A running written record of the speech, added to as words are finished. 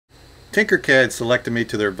Tinkercad selected me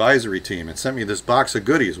to their advisory team and sent me this box of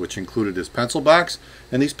goodies, which included this pencil box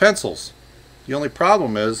and these pencils. The only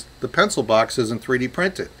problem is the pencil box isn't 3D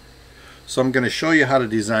printed. So I'm going to show you how to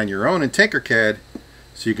design your own in Tinkercad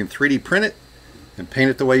so you can 3D print it and paint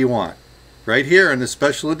it the way you want. Right here in this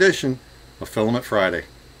special edition of Filament Friday.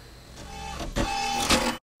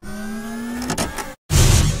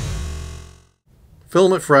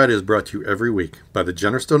 Filament Friday is brought to you every week by the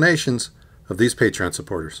generous donations of these Patreon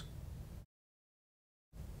supporters.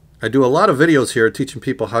 I do a lot of videos here teaching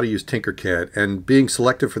people how to use Tinkercad, and being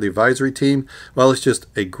selected for the advisory team, well, it's just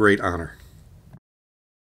a great honor.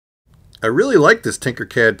 I really like this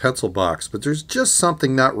Tinkercad pencil box, but there's just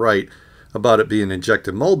something not right about it being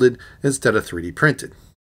injected molded instead of 3D printed.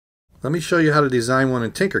 Let me show you how to design one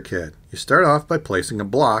in Tinkercad. You start off by placing a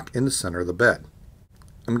block in the center of the bed.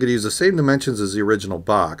 I'm going to use the same dimensions as the original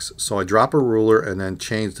box, so I drop a ruler and then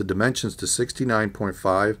change the dimensions to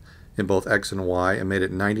 69.5 in both X and Y and made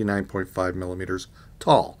it 99.5 millimeters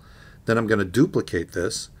tall. Then I'm going to duplicate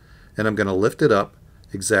this and I'm going to lift it up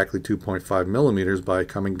exactly 2.5 millimeters by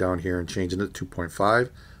coming down here and changing it to 2.5.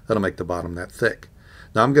 That'll make the bottom that thick.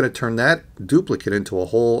 Now I'm going to turn that duplicate into a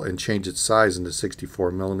hole and change its size into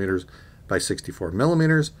 64 millimeters by 64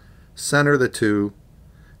 millimeters, center the two,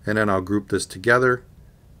 and then I'll group this together,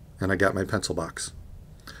 and I got my pencil box.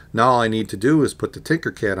 Now all I need to do is put the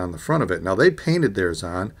Tinkercad on the front of it. Now they painted theirs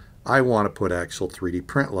on. I want to put actual 3D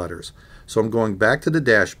print letters. So I'm going back to the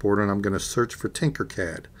dashboard and I'm going to search for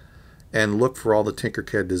Tinkercad and look for all the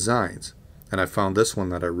Tinkercad designs. And I found this one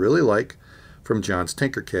that I really like from John's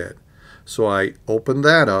Tinkercad. So I open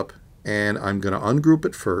that up and I'm going to ungroup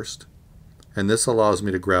it first. And this allows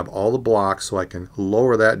me to grab all the blocks so I can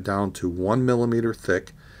lower that down to 1 millimeter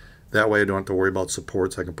thick. That way I don't have to worry about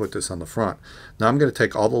supports. I can put this on the front. Now I'm going to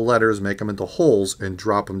take all the letters, make them into holes, and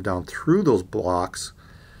drop them down through those blocks.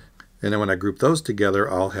 And then when I group those together,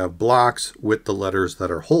 I'll have blocks with the letters that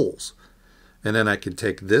are holes. And then I can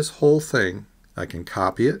take this whole thing, I can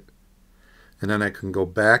copy it, and then I can go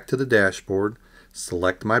back to the dashboard,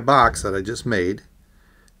 select my box that I just made,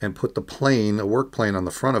 and put the plane, a work plane on the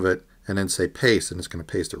front of it, and then say paste, and it's going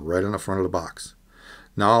to paste it right on the front of the box.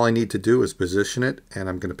 Now all I need to do is position it, and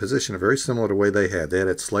I'm going to position it very similar to the way they had. They had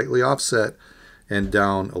it slightly offset and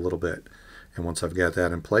down a little bit. And once I've got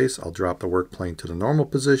that in place, I'll drop the work plane to the normal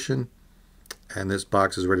position, and this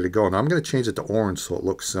box is ready to go. Now I'm going to change it to orange so it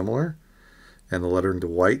looks similar, and the lettering to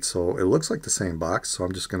white so it looks like the same box. So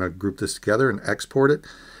I'm just going to group this together and export it,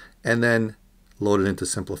 and then load it into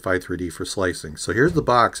Simplified 3D for slicing. So here's the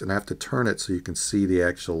box, and I have to turn it so you can see the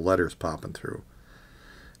actual letters popping through.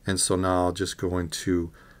 And so now I'll just go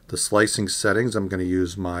into the slicing settings. I'm going to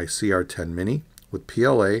use my CR10 Mini with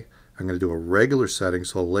PLA. I'm going to do a regular setting,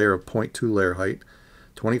 so a layer of 0.2 layer height,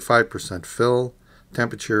 25% fill,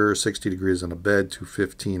 temperature 60 degrees on the bed,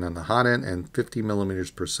 215 on the hot end, and 50 millimeters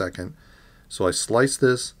per second. So I slice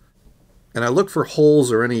this, and I look for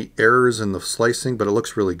holes or any errors in the slicing, but it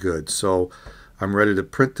looks really good. So I'm ready to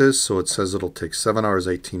print this, so it says it'll take 7 hours,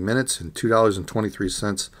 18 minutes, and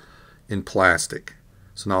 $2.23 in plastic.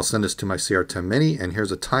 So now I'll send this to my CR10 Mini, and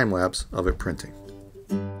here's a time lapse of it printing.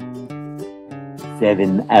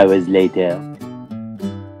 7 hours later.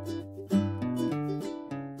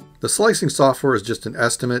 The slicing software is just an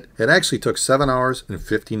estimate. It actually took 7 hours and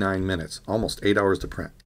 59 minutes, almost 8 hours to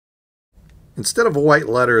print. Instead of white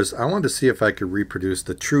letters, I wanted to see if I could reproduce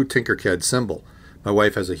the true Tinkercad symbol. My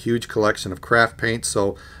wife has a huge collection of craft paints,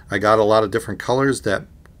 so I got a lot of different colors that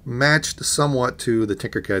matched somewhat to the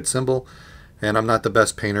Tinkercad symbol. And I'm not the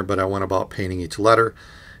best painter, but I went about painting each letter.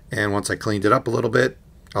 And once I cleaned it up a little bit,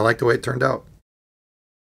 I like the way it turned out.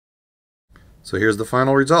 So here's the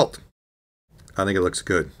final result. I think it looks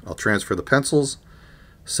good. I'll transfer the pencils,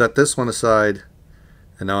 set this one aside,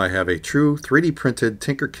 and now I have a true 3D printed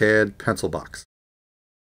Tinkercad pencil box.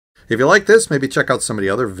 If you like this, maybe check out some of the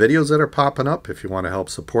other videos that are popping up. If you want to help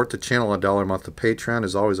support the channel, $1 a month of Patreon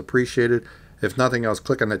is always appreciated. If nothing else,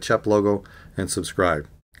 click on the CHEP logo and subscribe.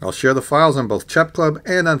 I'll share the files on both CHEP Club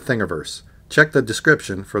and on Thingiverse. Check the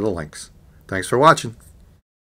description for the links. Thanks for watching.